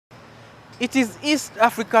It is East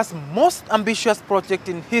Africa's most ambitious project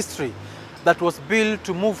in history that was built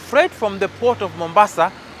to move freight from the port of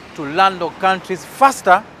Mombasa to landlocked countries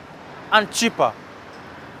faster and cheaper.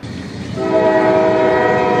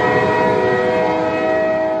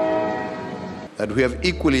 That we have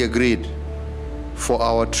equally agreed for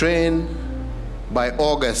our train by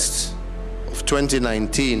August of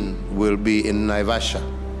 2019 will be in Naivasha.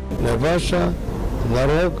 Naivasha,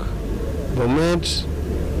 Narok, Bomet,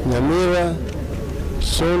 Nyamira,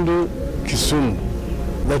 Sondu, Kisumu.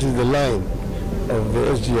 That is the line of the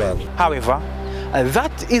SGR. However,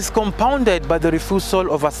 that is compounded by the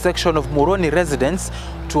refusal of a section of Moroni residents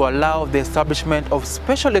to allow the establishment of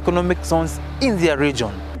special economic zones in their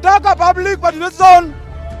region. Taka public participation zone.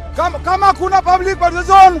 Kama kuna public participation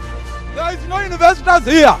zone, there is no investors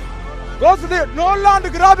here. Because no land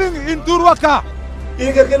grabbing in Turwaka.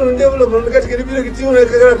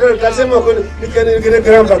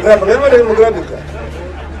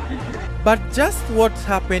 But just what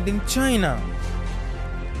happened in China?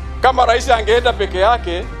 Kama rais angeenda peke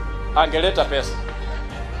yake, angeleta pesa.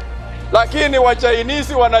 Lakini wa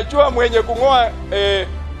Chinese wanajua mwenye kungoa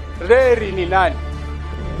reli ni nani.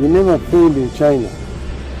 We never failed in China.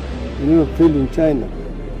 We never failed in China.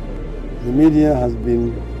 The media has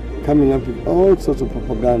been coming up with all sorts of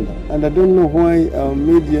propaganda. And I don't know why our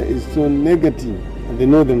media is so negative, and they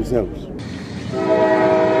know themselves.